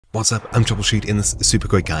What's up, I'm Troubleshoot. In this super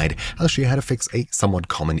quick guide, I'll show you how to fix a somewhat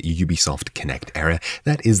common Ubisoft Connect error.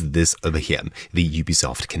 That is this over here, the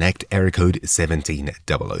Ubisoft Connect error code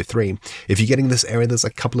 17003. If you're getting this error, there's a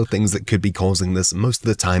couple of things that could be causing this. Most of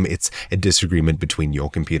the time, it's a disagreement between your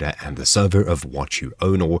computer and the server of what you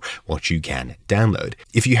own or what you can download.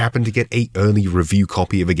 If you happen to get an early review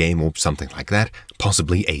copy of a game or something like that,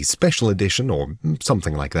 possibly a special edition or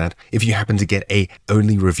something like that. If you happen to get an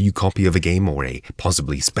early review copy of a game or a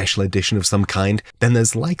possibly special edition of some kind, then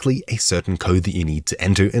there's likely a certain code that you need to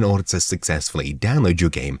enter in order to successfully download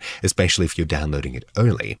your game, especially if you're downloading it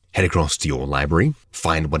early. Head across to your library,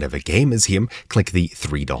 find whatever game is here, click the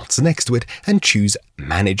three dots next to it, and choose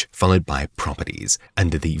Manage followed by Properties.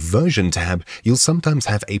 Under the Version tab, you'll sometimes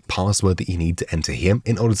have a password that you need to enter here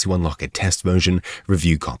in order to unlock a test version,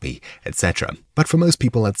 review copy, etc. But for most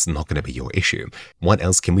people, that's not going to be your issue. What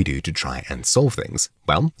else can we do to try and solve things?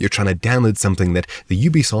 Well, you're trying to download something that the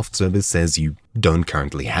Ubisoft service says you don't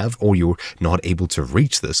currently have, or you're not able to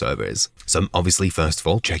reach the servers. So obviously, first of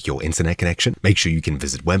all, check your internet connection. Make sure you can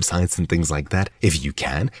visit websites and things like that. If you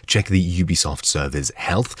can, check the Ubisoft server's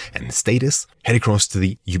health and status. Head across to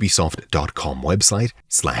the ubisoft.com website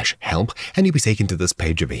 /help, and you'll be taken to this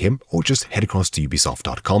page over here, or just head across to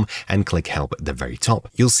ubisoft.com and click help at the very top.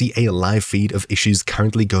 You'll see a live feed of issues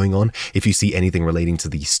currently going on. If you see anything relating to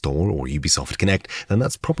the store or Ubisoft Connect, then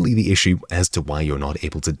that's probably the issue as to why you're not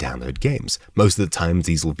able to download games. Most of the time,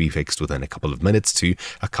 these will be fixed within a couple of minutes to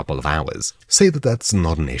a couple of hours. Say that that's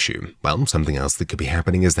not an issue. Well, something else that could be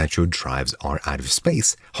happening is that your drives are out of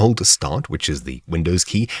space. Hold Start, which is the Windows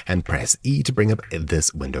key, and press E to bring up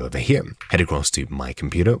this window over here. Head across to My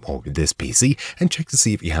Computer or this PC and check to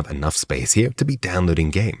see if you have enough space here to be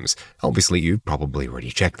downloading games. Obviously, you've probably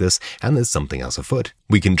already checked this, and there's something else afoot.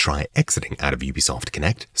 We can try exiting out of Ubisoft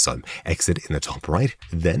Connect, so exit in the top right,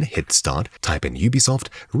 then hit Start, type in Ubisoft,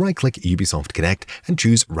 right-click Ubisoft Connect, and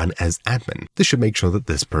choose Run as Admin. This should make sure that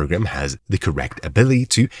this program has the correct ability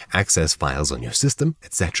to access files on your system,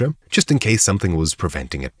 etc., just in case something was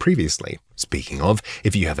preventing it previously. Speaking of,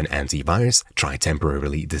 if you have an antivirus, try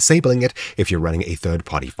temporarily disabling it. If you're running a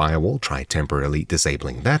third-party firewall, try temporarily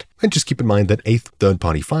disabling that. And just keep in mind that a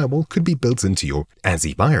third-party firewall could be built into your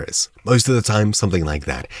antivirus. Most of the time, something like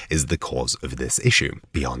that is the cause of this issue.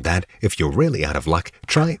 Beyond that, if you're really out of luck,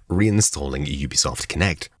 try reinstalling Ubisoft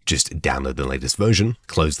Connect. Just download the latest version,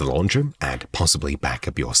 close the launcher, and possibly back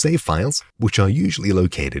up your save files, which are usually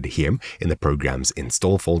located here in the program's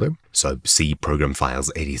install folder. So see Program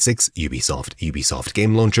Files 86, Ubisoft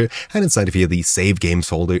Game Launcher, and inside of here the Save Games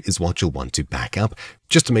folder is what you'll want to back up,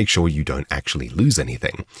 just to make sure you don't actually lose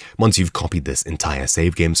anything. Once you've copied this entire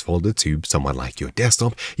Save Games folder to somewhere like your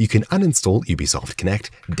desktop, you can uninstall Ubisoft Connect,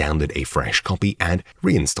 download a fresh copy, and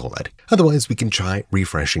reinstall it. Otherwise, we can try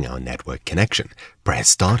refreshing our network connection. Press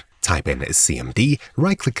Start, type in CMD,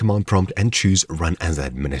 right-click Command Prompt, and choose Run as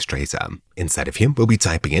Administrator. Inside of here, we'll be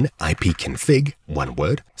typing in ipconfig, one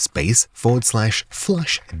word, space,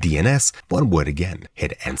 /flush DNS, one word again.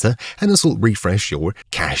 Hit Enter, and this will refresh your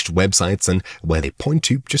cached websites and where they point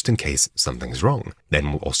to, just in case something's wrong.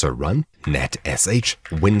 Then we'll also run netsh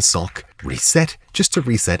winsock reset, just to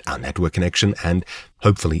reset our network connection and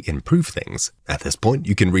hopefully improve things. At this point,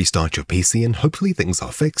 you can restart your PC and hopefully things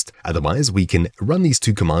are fixed. Otherwise, we can run these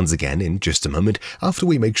two commands again in just a moment after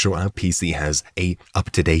we make sure our PC has a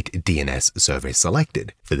up-to-date DNS server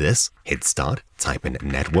selected. For this, hit Start, type in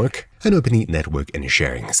Network, and open the Network and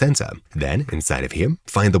Sharing Center. Then, inside of here,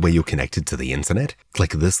 find the way you're connected to the internet,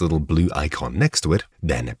 click this little blue icon next to it,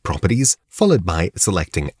 then Properties, followed by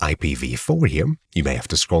selecting IPv4 here. You may have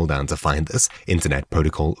to scroll down to find this, Internet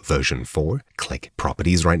Protocol version 4, click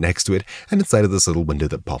Properties right next to it, and inside of this little window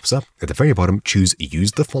that pops up, at the very bottom, choose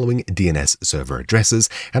Use the following DNS server addresses,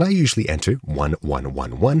 and I usually enter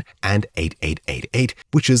 1111 and 8888,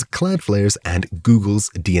 which is Cloudflare's and Google's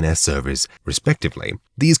DNS servers, respectively.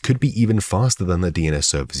 These could be even faster than the DNS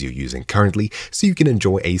servers you're using currently, so you can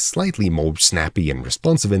enjoy a slightly more snappy and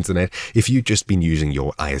responsive internet if you've just been using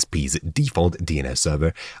your ISP's default DNS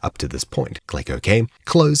server up to this point. Click OK,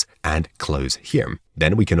 close, and close here.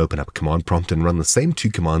 Then we can open up Command Prompt and run the same two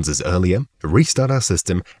commands as earlier, restart our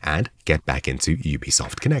system, and get back into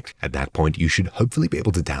Ubisoft Connect. At that point, you should hopefully be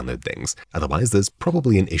able to download things. Otherwise, there's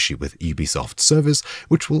probably an issue with Ubisoft servers,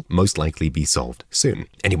 which will most likely be solved soon.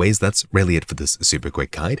 Anyways, that's really it for this super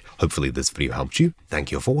quick guide. Hopefully this video helped you.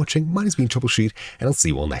 Thank you for watching. Mine has been Troubleshoot, and I'll see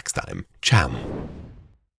you all next time. Ciao.